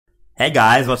Hey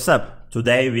guys, what's up?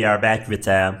 Today we are back with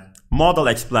a model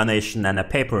explanation and a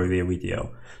paper review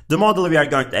video. The model we are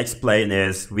going to explain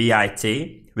is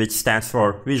ViT, which stands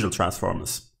for Visual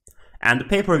Transformers. And the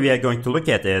paper we are going to look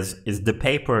at is the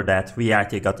paper that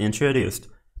ViT got introduced,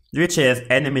 which is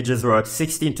an image's worth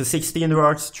 16 to 16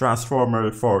 words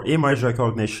transformer for image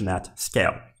recognition at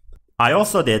scale. I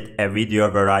also did a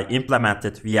video where I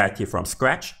implemented ViT from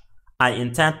scratch. I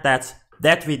intend that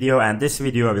video and this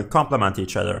video will complement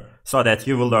each other so that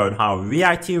you will learn how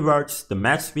ViT works, the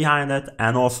maths behind it,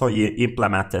 and also you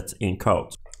implement it in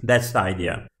code. That's the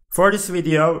idea. For this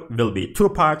video will be two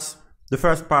parts. The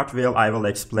first part I will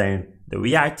explain the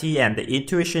ViT and the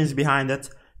intuitions behind it.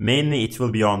 Mainly it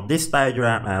will be on this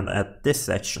diagram and at this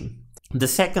section. The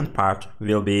second part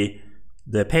will be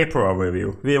the paper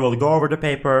overview. We will go over the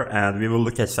paper and we will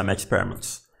look at some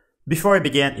experiments. Before I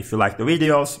begin, if you like the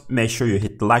videos, make sure you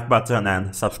hit the like button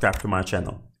and subscribe to my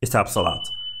channel. It helps a lot.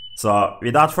 So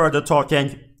without further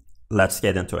talking, let's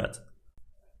get into it.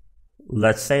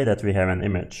 Let's say that we have an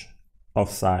image of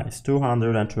size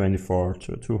 224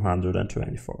 to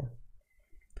 224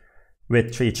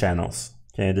 with 3 channels.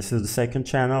 Okay, this is the second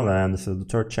channel and this is the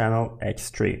third channel,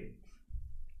 X3.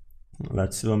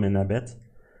 Let's zoom in a bit.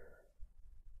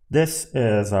 This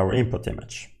is our input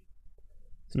image.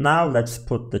 Now let's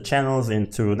put the channels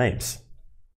into names.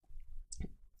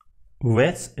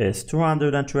 Width is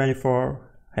 224,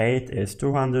 height is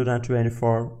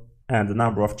 224, and the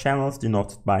number of channels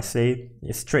denoted by C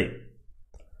is 3.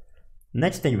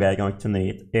 Next thing we are going to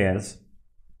need is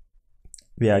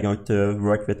we are going to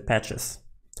work with patches.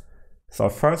 So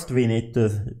first we need to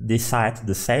decide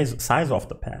the size of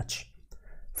the patch.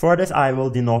 For this I will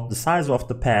denote the size of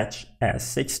the patch as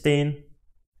 16,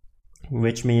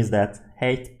 which means that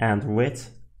height and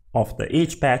width of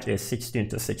each patch is 16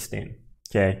 to 16.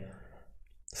 Okay,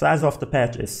 size of the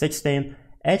patch is 16.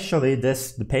 Actually,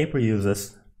 the paper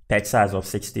uses patch size of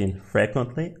 16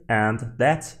 frequently, and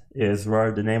that is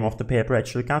where the name of the paper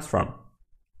actually comes from.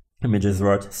 Image is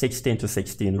worth 16 to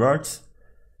 16 words,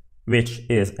 which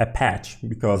is a patch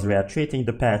because we are treating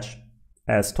the patch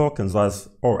as tokens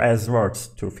or as words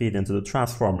to feed into the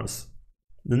transformers.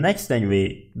 The next thing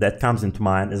that comes into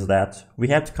mind is that we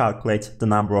have to calculate the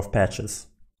number of patches.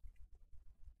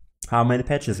 How many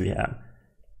patches we have?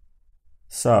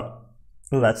 So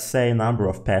let's say number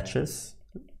of patches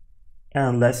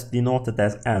and let's denote it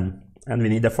as n, and we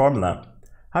need a formula.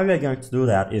 How we are going to do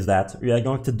that is that we are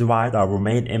going to divide our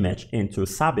main image into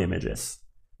sub-images.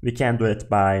 We can do it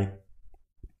by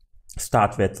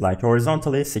start with like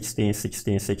horizontally 16,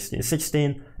 16, 16,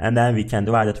 16, and then we can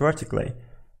divide it vertically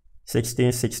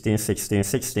 16, 16, 16,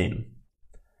 16.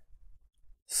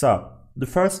 So the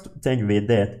first thing we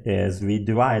did is we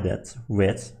divided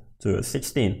width to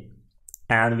 16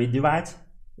 and we divide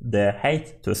the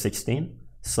height to 16.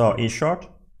 So in short,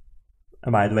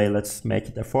 by the way, let's make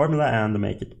it a formula and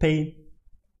make it P,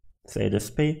 say this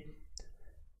P.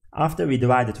 After we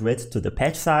divided width to the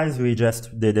patch size, we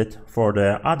just did it for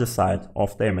the other side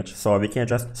of the image, so we can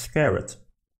just square it.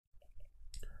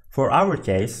 For our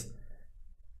case,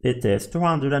 it is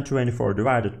 224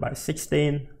 divided by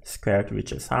 16 squared,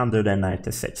 which is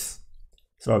 196.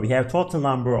 So we have total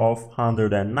number of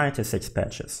 196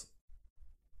 patches.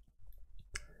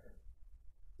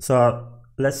 So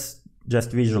let's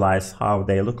just visualize how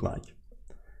they look like.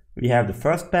 We have the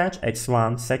first patch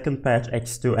x1, second patch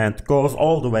x2, and goes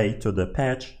all the way to the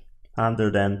patch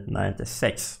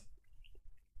 196.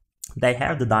 They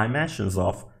have the dimensions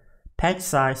of patch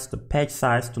size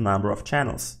to number of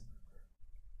channels.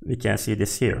 We can see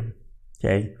this here.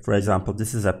 Okay, for example,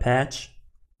 this is a patch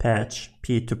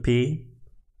P to P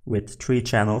with 3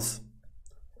 channels.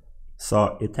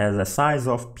 So it has a size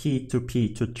of P to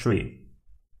P to 3.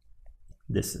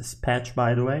 This is patch,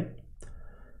 by the way.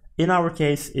 In our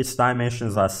case, its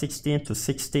dimensions are 16 to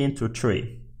 16 to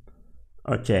 3.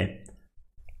 Okay,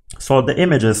 so the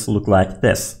images look like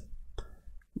this.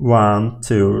 1,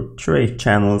 2, 3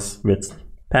 channels with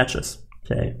patches.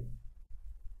 Okay,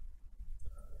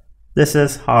 this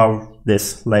is how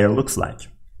this layer looks like.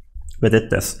 We did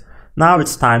this. Now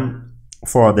it's time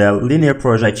for the linear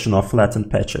projection of flattened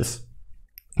patches.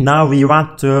 Now we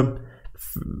want to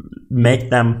make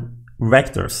them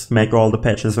vectors, make all the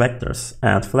patches vectors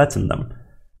and flatten them.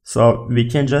 So we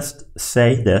can just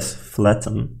say this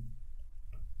flatten.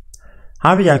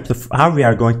 How we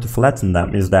are going to flatten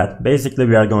them is that basically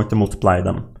we are going to multiply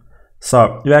them.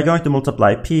 So we are going to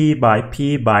multiply P by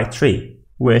 3,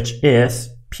 which is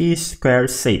P squared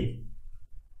C.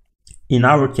 In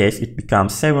our case, it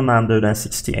becomes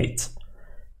 768.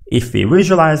 If we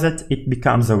visualize it, it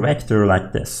becomes a vector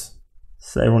like this,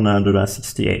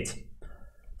 768.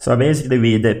 So basically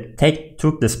we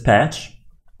took this patch,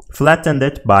 flattened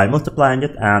it by multiplying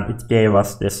it, and it gave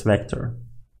us this vector.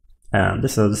 And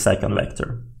this is the second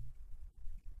vector.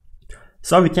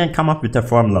 So we can come up with a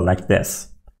formula like this.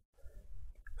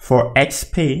 For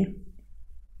xp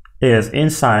is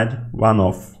inside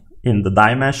in the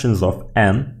dimensions of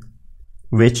n,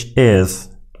 which is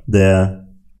the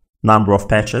number of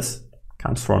patches,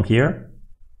 comes from here,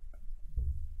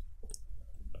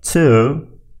 to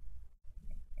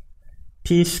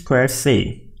p squared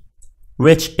c,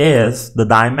 which is the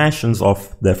dimensions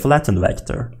of the flattened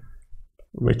vector,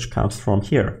 which comes from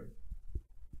here.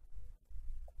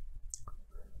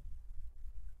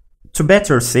 To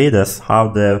better see this,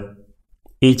 how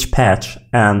each patch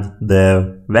and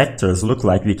the vectors look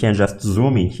like, we can just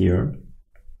zoom in here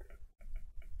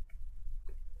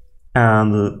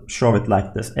and show it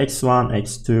like this: x1,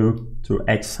 x2 to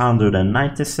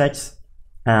x196,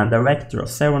 and a vector of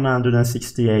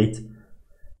 768,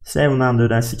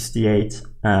 768,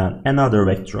 and another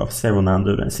vector of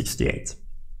 768.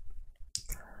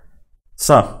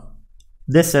 So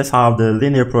this is how the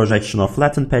linear projection of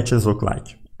flattened patches look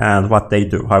like, and what they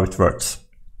do, how it works.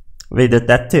 We did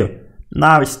that too.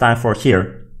 Now it's time for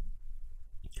here.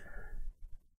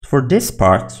 For this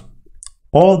part,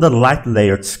 all the light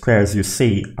layered squares you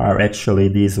see are actually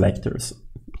these vectors,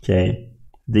 okay,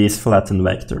 these flattened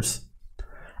vectors.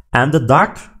 And the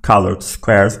dark colored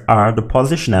squares are the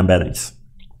position embeddings.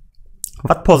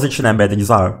 What position embeddings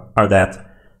are that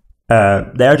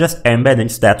they are just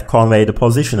embeddings that convey the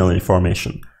positional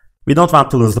information. We don't want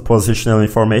to lose the positional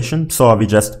information, so we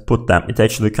just put them. It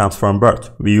actually comes from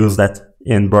BERT. We use that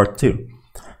in BERT too.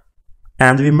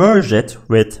 And we merge it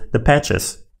with the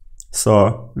patches.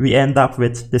 So we end up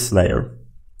with this layer.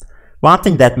 One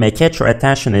thing that may catch your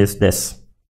attention is this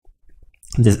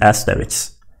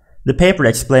asterisk. The paper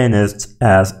explains it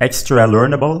as extra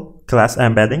learnable class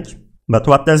embedding, but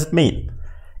what does it mean?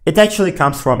 It actually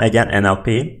comes from, again,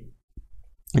 NLP.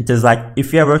 It is like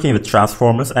if you are working with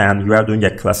transformers and you are doing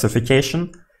a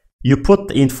classification, you put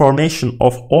the information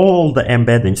of all the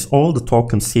embeddings, all the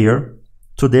tokens here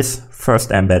to this first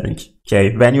embedding.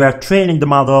 Okay, when you are training the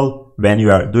model, when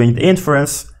you are doing the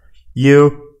inference,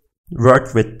 you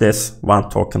work with this one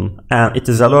token, and it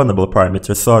is a learnable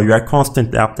parameter, so you are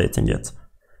constantly updating it.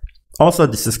 Also,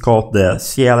 this is called the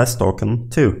CLS token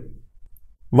too.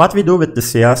 What we do with the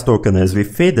CLS token is we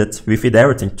feed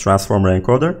everything to transformer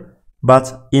encoder,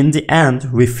 but in the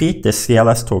end, we feed the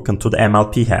CLS token to the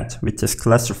MLP head with this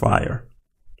classifier.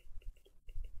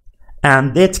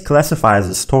 And it classifies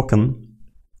this token,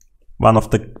 one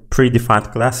of the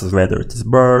predefined classes, whether it is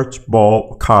BERT,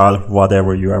 ball, Carl,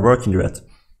 whatever you are working with.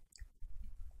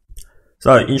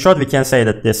 So in short, we can say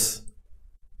that this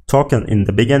token in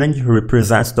the beginning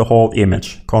represents the whole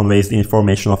image, conveys the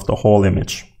information of the whole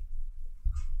image.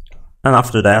 And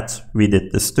after that, we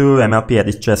did this too. MLP head,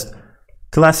 it just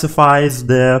classifies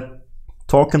the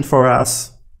token for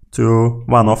us to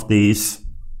one of these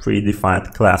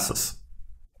predefined classes.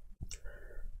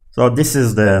 So this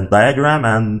is the diagram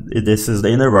and this is the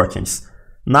inner workings.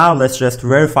 Now let's just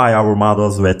verify our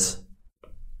models with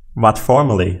what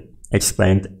formally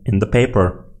explained in the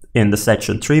paper in the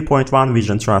section 3.1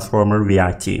 Vision Transformer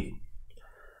ViT.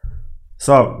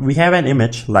 So we have an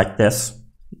image like this.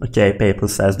 Okay, paper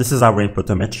says this is our input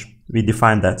image. We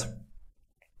define that.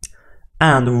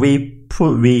 And we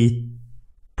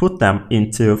put them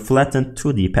into flattened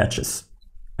 2D patches.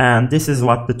 And this is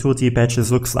what the 2D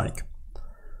patches looks like.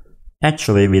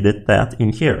 Actually, we did that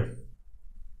in here.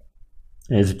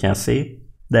 As you can see,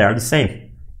 they are the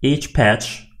same. Each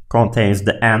patch contains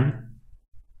the n,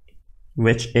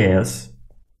 which is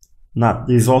not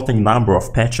the resulting number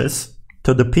of patches,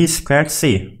 to the p squared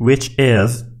c, which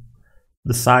is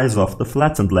the size of the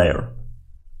flattened layer.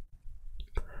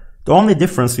 The only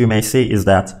difference you may see is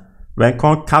that when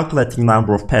calculating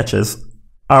number of patches,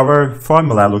 our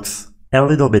formula looks a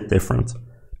little bit different.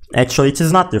 Actually, it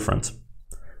is not different,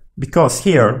 because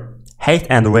here height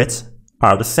and width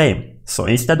are the same. So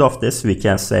instead of this, we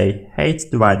can say height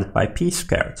divided by p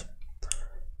squared,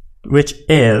 which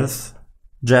is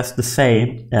just the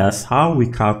same as how we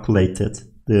calculated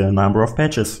the number of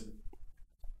patches.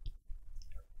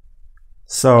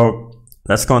 So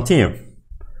let's continue.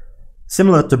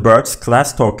 Similar to BERT's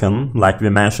class token, like we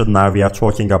mentioned, now we are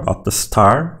talking about the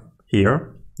star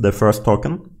here, the first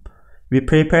token. We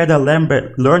prepared a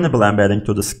learnable embedding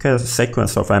to the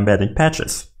sequence of embedding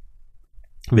patches,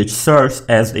 which serves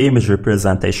as the image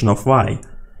representation of Y.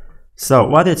 So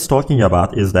what it's talking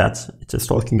about is that it is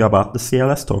talking about the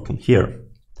CLS token here.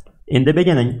 In the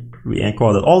beginning, we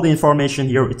encoded all the information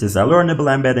here. It is a learnable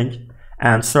embedding.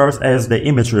 and serves as the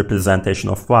image representation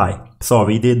of Y. So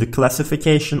we did the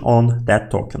classification on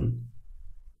that token.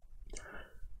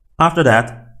 After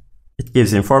that, it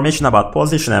gives information about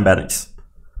position embeddings.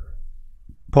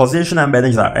 Position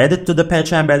embeddings are added to the patch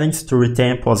embeddings to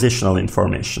retain positional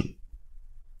information,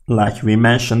 like we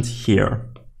mentioned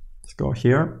here. Let's go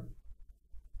here.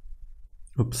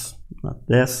 Oops, not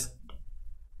this.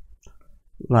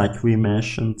 Like we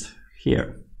mentioned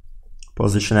here.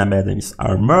 Position embeddings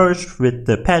are merged with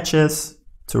the patches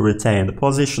to retain the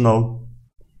positional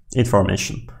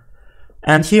information.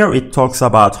 And here it talks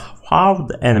about how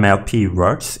the NMLP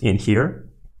works in here.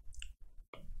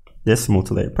 This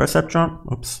multilayer perceptron,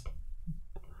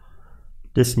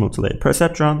 this multilayer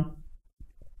perceptron,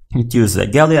 it uses a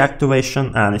Galileo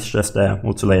activation and it's just a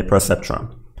multilayer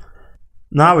perceptron.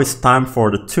 Now it's time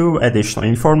for the two additional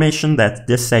information that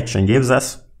this section gives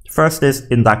us. First is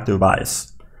inductive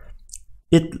bias.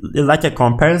 It like a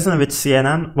comparison with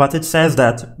CNN, what it says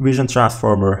that Vision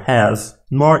Transformer has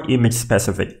more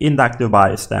image-specific inductive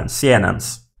bias than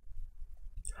CNNs.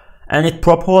 And it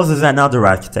proposes another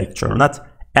architecture, not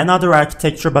another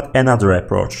architecture, but another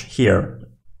approach here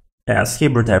as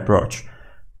hybrid approach.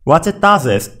 What it does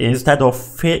is, instead of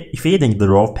feeding the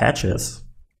raw patches,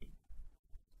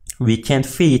 we can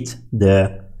feed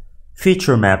the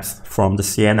feature maps from the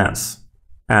CNNs.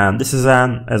 And this is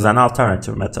as an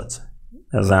alternative method,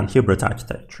 as an hybrid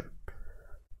architecture.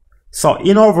 So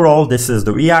in overall, this is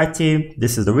the ViT,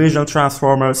 this is the visual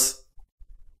transformers.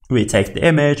 We take the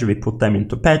image, we put them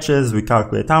into patches, we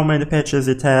calculate how many patches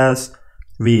it has,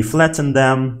 we flatten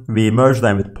them, we merge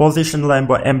them with positional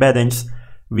embeddings,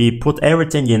 we put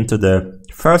everything into the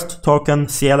first token,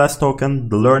 CLS token,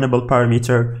 the learnable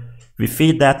parameter. We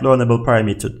feed that learnable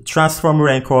parameter to the transformer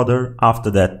encoder.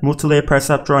 After that, multilayer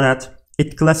perceptronet,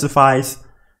 it classifies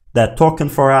that token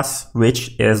for us,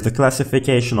 which is the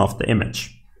classification of the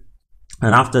image.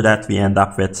 And after that, we end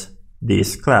up with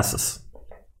these classes.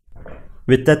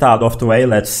 With that out of the way,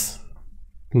 let's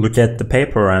look at the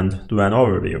paper and do an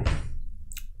overview.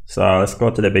 So let's go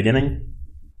to the beginning,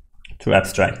 to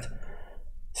abstract.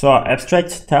 So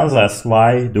abstract tells us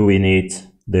why do we need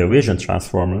the vision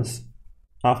transformers.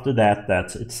 After that,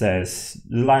 it says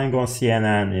relying on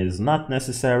CNN is not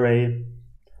necessary.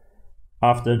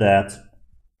 After that,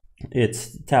 it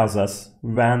tells us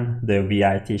when the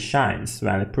ViT shines,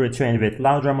 when it pre-trained with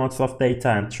large amounts of data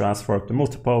and transferred to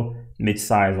multiple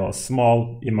mid-size or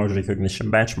small image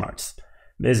recognition benchmarks.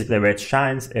 Basically, where it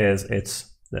shines is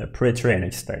it's the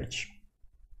pre-training stage.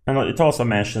 And it also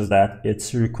mentions that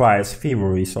it requires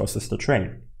fewer resources to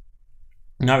train.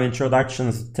 Now,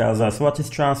 introductions tells us what is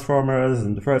transformers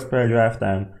in the first paragraph,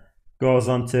 then goes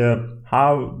on to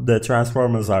how the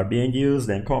transformers are being used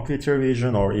in computer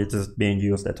vision, or it is being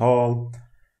used at all.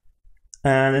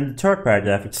 And in the third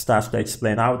paragraph, it starts to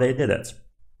explain how they did it.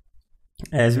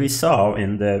 As we saw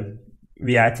in the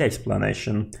ViT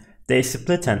explanation, they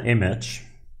split an image,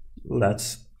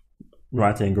 let's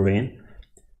write in green,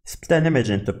 split an image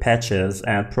into patches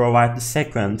and provide the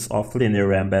sequence of linear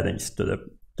embeddings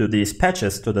to these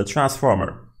patches to the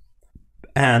transformer.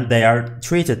 And they are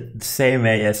treated the same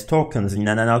way as tokens in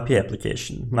an NLP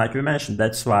application. Like we mentioned,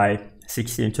 that's why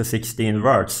 16 to 16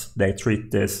 words, they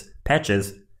treat these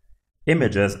patches,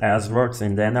 images as words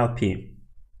in the NLP.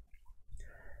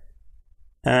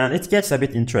 And it gets a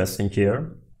bit interesting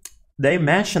here. They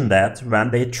mention that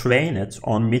when they train it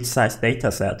on mid-sized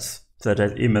datasets, such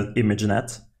as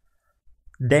ImageNet,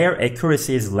 their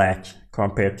accuracies lack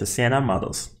compared to CNN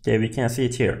models. Okay, we can see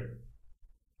it here.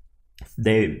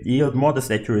 They yield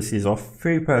modest accuracies of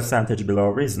 3%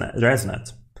 below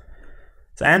ResNet.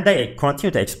 And they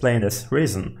continue to explain this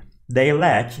reason. They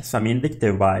lack some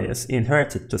inductive bias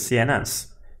inherited to CNNs.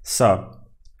 So,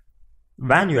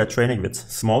 when you are training with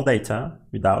small data,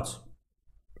 without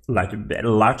like a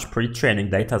large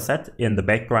pre-training data set in the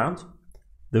background,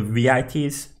 the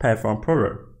ViTs perform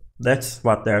poorer. That's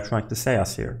what they're trying to say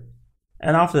us here.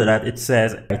 And after that, it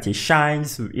says it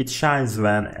shines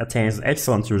when it attains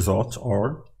excellent results,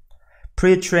 or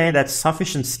pre-trained at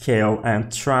sufficient scale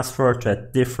and transferred to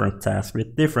a different task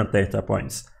with different data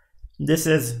points. This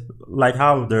is like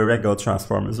how the regular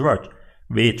transformers work.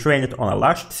 We train it on a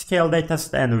large scale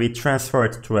dataset and we transfer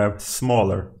it to a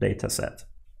smaller dataset.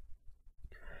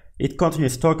 It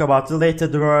continues to talk about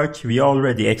related work. We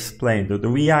already explained the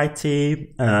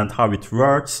ViT and how it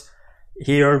works.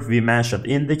 Here we mentioned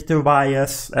inductive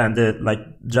bias, and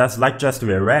just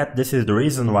we read, this is the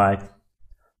reason why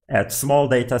at small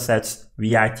data sets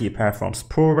ViT performs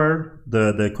poorer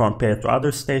compared to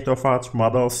other state-of-art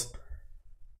models.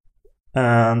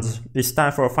 And it's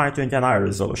time for fine-tuning and higher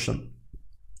resolution.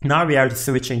 Now we are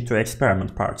switching to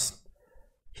experiment parts.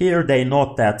 Here they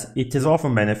note that it is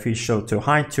often beneficial to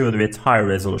fine-tune with higher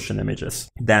resolution images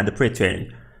than the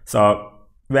pre-training. So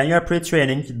when you are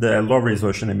pre-training, the low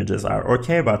resolution images are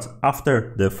okay, but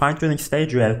after the fine-tuning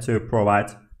stage, you have to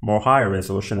provide more higher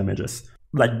resolution images.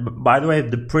 Like, by the way,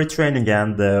 the pre-training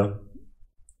and the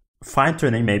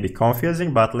fine-tuning may be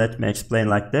confusing, but let me explain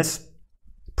like this.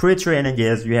 Pre-training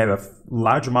is you have a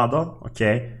large model,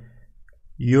 okay?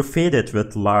 You feed it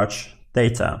with large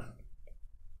data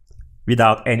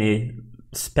without any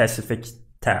specific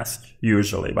task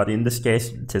usually, but in this case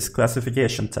it is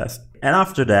classification task. And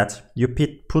after that you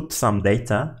put some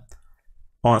data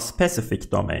on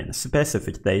specific domain,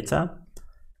 specific data,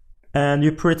 and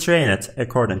you pre-train it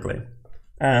accordingly.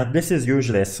 This is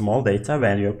usually a small data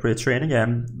when you're pre-training,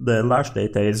 and the large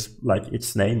data is like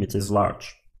its name, it is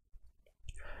large.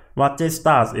 What this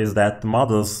does is that the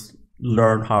models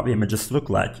learn how images look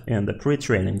like in the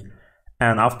pre-training,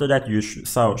 and after that you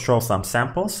show some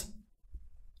samples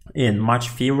in much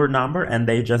fewer number, and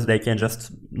they can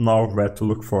just know where to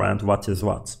look for and what is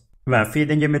what. When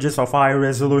feeding images of high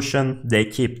resolution, they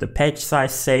keep the page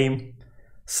size same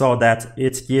so that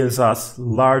it gives us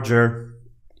larger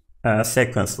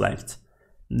sequence length.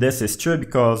 This is true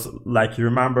because, like you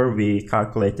remember, we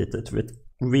calculated it with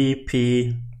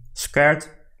VP squared,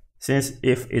 since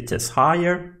if it is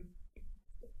higher,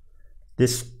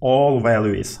 this all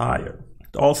value is higher.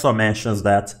 It also mentions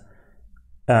that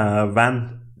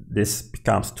when this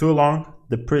becomes too long,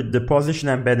 the position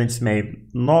embeddings may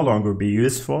no longer be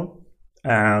useful,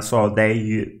 so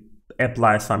they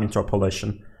apply some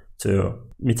interpolation to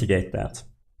mitigate that.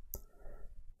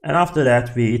 And after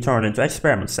that, we turn into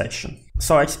experiment section.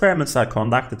 So experiments are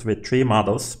conducted with 3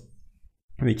 models.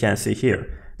 We can see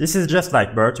here. This is just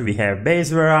like BERT. We have base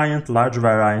variant, large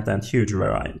variant, and huge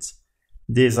variant.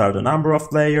 These are the number of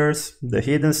layers, the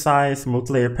hidden size,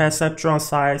 multi-layer perceptron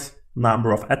size,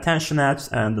 number of attention edges,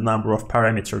 and the number of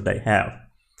parameters they have.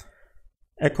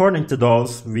 According to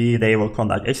those, they will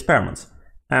conduct experiments.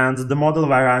 And the model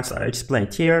variants are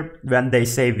explained here. When they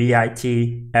say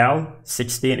ViT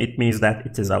L16, it means that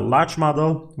it is a large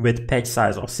model with page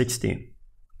size of 16.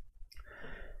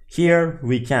 Here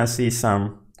we can see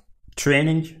some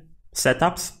training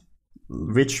setups,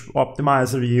 which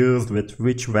optimizer used, with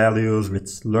which values,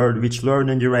 which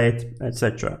learning rate,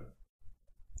 etc.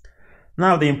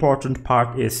 Now the important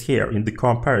part is here in the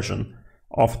comparison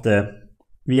of the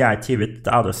ViT with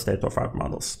the other state-of-art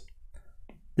models.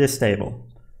 This table.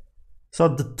 So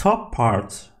the top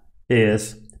part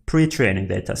is pre-training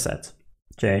dataset.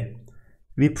 Okay,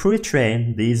 we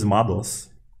pre-train these models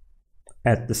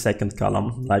at the second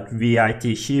column, like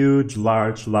ViT huge,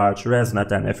 large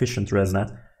ResNet and efficient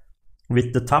ResNet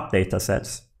with the top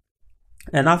datasets.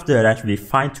 And after that, we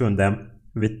fine-tune them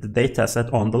with the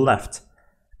dataset on the left.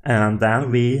 And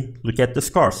then we look at the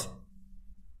scores.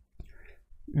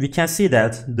 We can see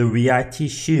that the ViT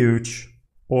huge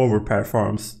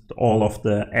overperforms all of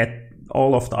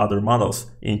the other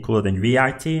models, including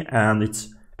ViT, and it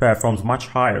performs much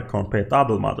higher compared to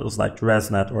other models like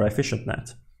ResNet or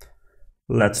EfficientNet.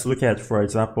 Let's look at, for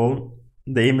example,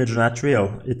 the ImageNet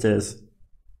Real. It is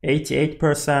 88%,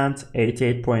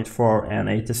 88.4, and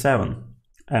 87.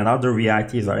 And other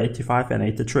ViTs are 85 and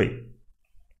 83.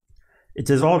 It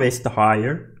is always the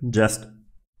higher, just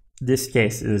this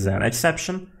case is an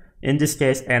exception. In this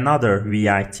case, another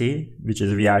ViT, which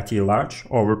is ViT large,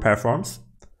 overperforms,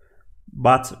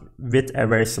 but with a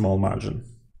very small margin.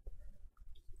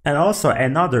 And also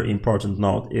another important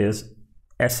note is,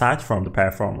 aside from the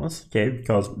performance, okay,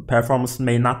 because performance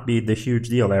may not be the huge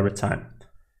deal every time,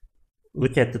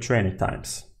 look at the training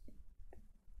times.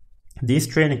 These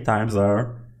training times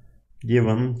are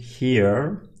given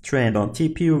here, trained on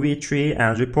TPU v3,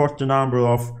 and report the number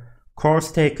of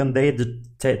cores taken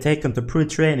to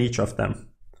pre-train each of them.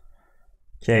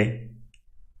 Okay,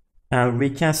 and we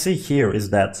can see here is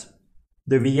that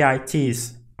the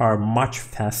ViTs are much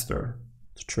faster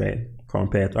to train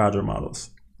compared to other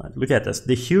models. Like, look at this,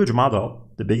 the huge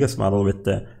model, the biggest model with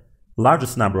the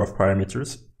largest number of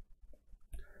parameters,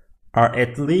 are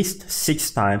at least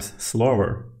 6 times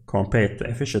slower compared to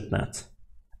EfficientNet,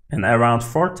 and around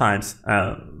 4 times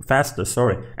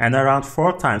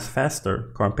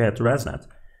faster compared to ResNet.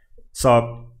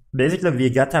 So basically we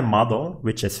got a model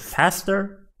which is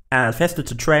faster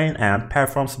to train and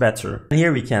performs better. And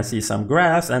here we can see some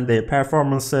graphs and their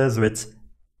performances with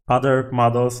other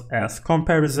models as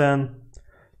comparison.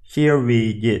 Here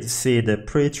we see the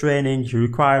pre-training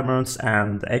requirements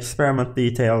and experiment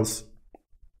details.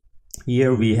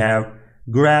 Here we have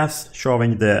graphs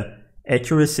showing the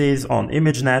accuracies on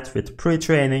ImageNet with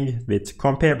pre-training with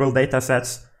comparable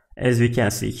datasets. As we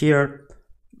can see here,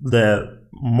 the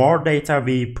more data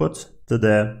we put to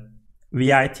the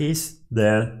ViTs,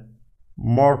 the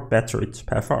more better it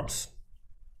performs.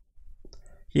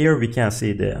 Here we can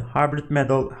see the hybrid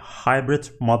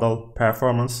model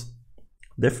performance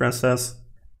differences,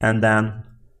 and then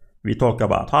we talk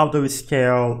about how do we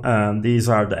scale, and these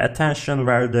are the attention,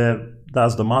 where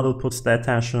does the model puts the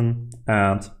attention,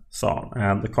 and so on,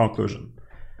 and the conclusion.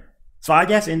 So I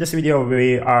guess in this video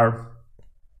we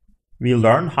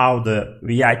learn how the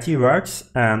ViT works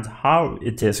and how well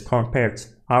it is compared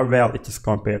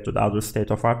to the other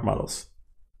state-of-art models.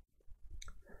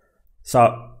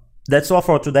 So that's all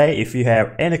for today. If you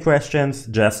have any questions,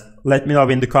 just let me know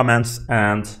in the comments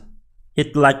and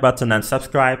hit the like button and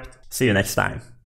subscribe. See you next time.